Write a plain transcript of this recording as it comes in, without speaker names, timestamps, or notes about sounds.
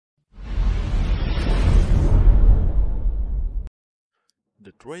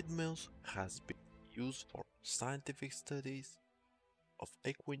Treadmills has been used for scientific studies of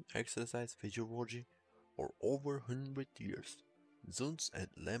equine exercise physiology for over 100 years. Zuntz and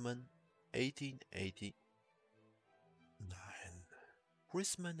Lehman, 1889.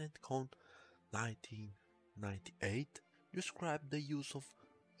 Chrisman and Cohn, 1998, described the use of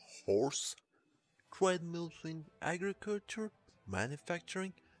horse treadmills in agriculture,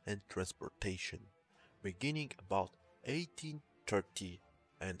 manufacturing, and transportation, beginning about 1830,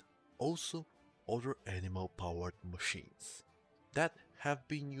 and also other animal-powered machines that have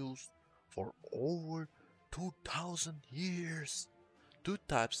been used for over 2000 years. Two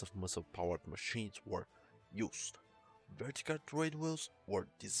types of muscle-powered machines were used. Vertical treadmills were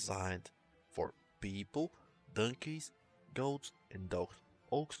designed for people, donkeys, goats, and dogs.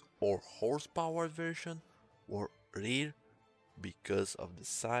 Ox or horsepower version were rare because of the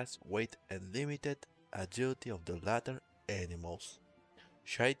size, weight, and limited agility of the latter animals.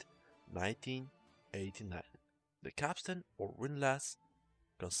 Shade, 1989. The capstan or windlass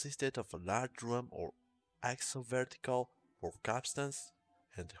consisted of a large drum or axle vertical for capstans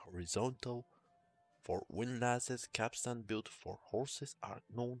and horizontal for windlasses. Capstan built for horses are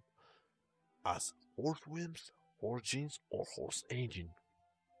known as horse whims, horse gins, or horse engine.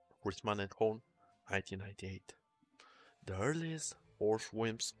 Chrisman and Horn, 1998. The earliest horse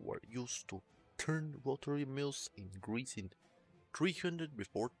whims were used to turn rotary mills in Greece in 300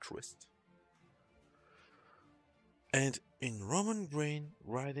 before Christ, and in Roman grain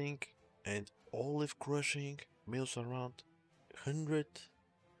grinding and olive crushing mills around 100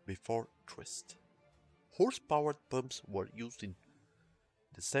 before Christ. Horse-powered pumps were used in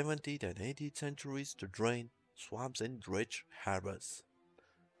the 17th and 18th centuries to drain swamps and dredge harbors.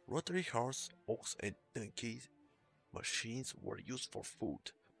 Rotary horse, ox, and donkey machines were used for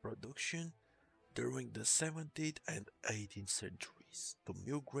food production during the 17th and 18th centuries to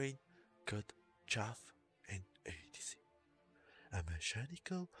mill grain, cut chaff, and etc. A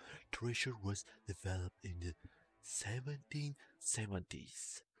mechanical thresher was developed in the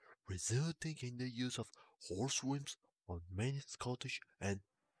 1770s, resulting in the use of horse whims on many Scottish and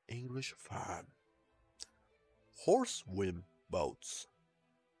English farms. Horse whim boats.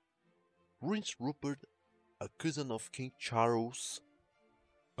 Prince Rupert, a cousin of King Charles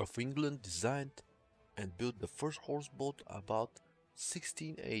of England, designed and built the first horse boat about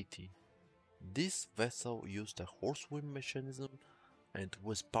 1680. This vessel used a horse whim mechanism and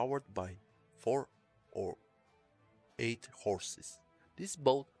was powered by 4 or 8 horses. This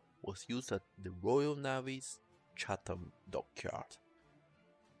boat was used at the Royal Navy's Chatham Dockyard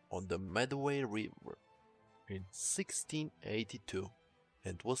on the Medway River in 1682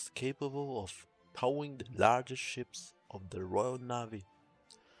 and was capable of towing the largest ships of the Royal Navy.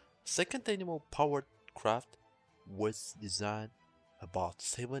 A second animal-powered craft was designed about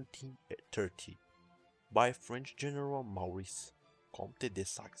 1730 by French General Maurice, Comte de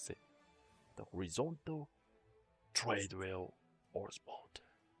Saxe, the horizontal treadwheel horseboat.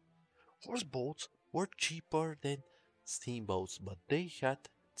 Horseboats were cheaper than steamboats, but they had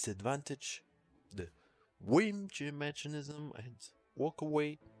disadvantage: the whim mechanism and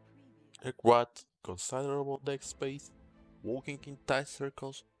walkaway required considerable deck space. Walking in tight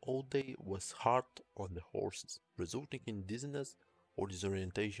circles all day was hard on the horses, resulting in dizziness or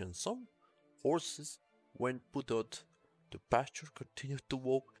disorientation. Some horses, when put out to pasture, continued to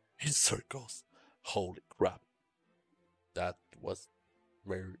walk in circles. Holy crap. That was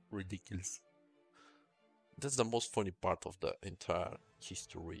very ridiculous. That's the most funny part of the entire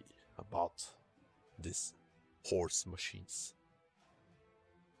history about these horse machines.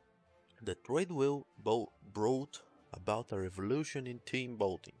 The treadwheel brought about a revolution in team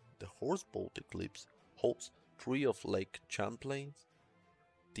boating. The horseboat eclipsed holds 3 of Lake Champlain's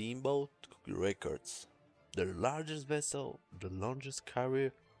steamboat records. The largest vessel, the longest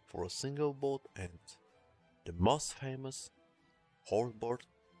carrier for a single boat, and the most famous horseboat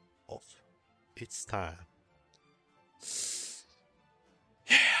of its time.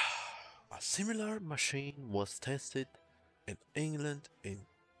 A similar machine was tested in England in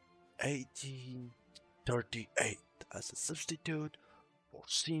 1838 as a substitute for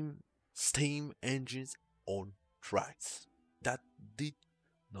steam engines on tracks that did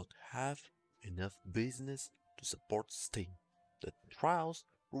not have enough business to support steam. The trials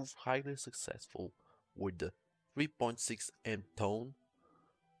proved highly successful, with the 3.6 ton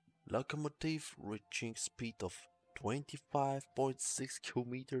locomotive reaching speed of 25.6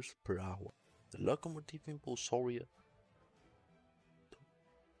 km per hour. The locomotive impulsoria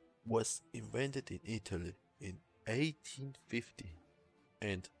was invented in Italy in 1850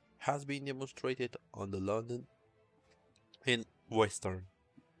 and has been demonstrated on the London and Western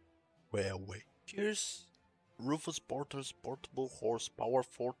railway. Here's Rufus Porter's portable horsepower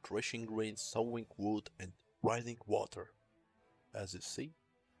for threshing grain, sawing wood, and riding water. As you see,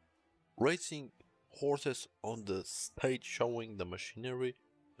 racing horses on the stage showing the machinery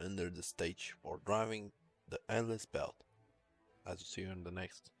under the stage for driving the endless belt. As you see in the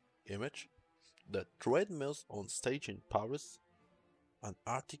next image, the treadmills on stage in Paris. An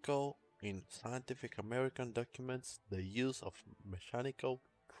article in Scientific American documents the use of mechanical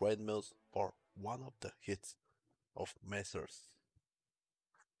treadmills for one of the hits of Messrs.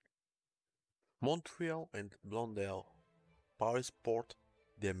 Montreal and Blondel, Paris Port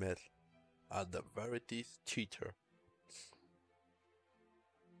de Mer at the Verities Theatre.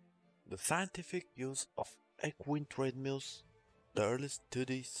 The scientific use of equine treadmills, the early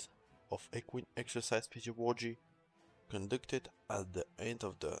studies of equine exercise physiology conducted at the end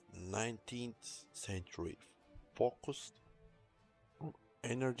of the 19th century focused on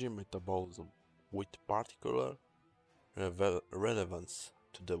energy metabolism with particular relevance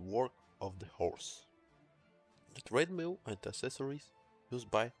to the work of the horse. The treadmill and accessories used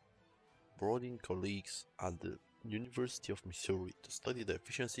by Brodin colleagues at the University of Missouri to study the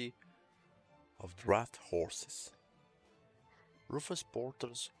efficiency of draft horses. Rufus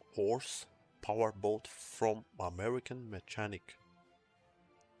Porter's horse powerboat from American Mechanic.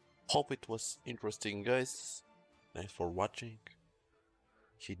 Hope it was interesting, guys. Thanks for watching.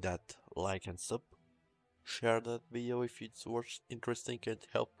 Hit that like and sub. Share that video if it was interesting and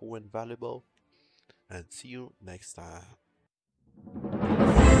helpful and valuable. And see you next time.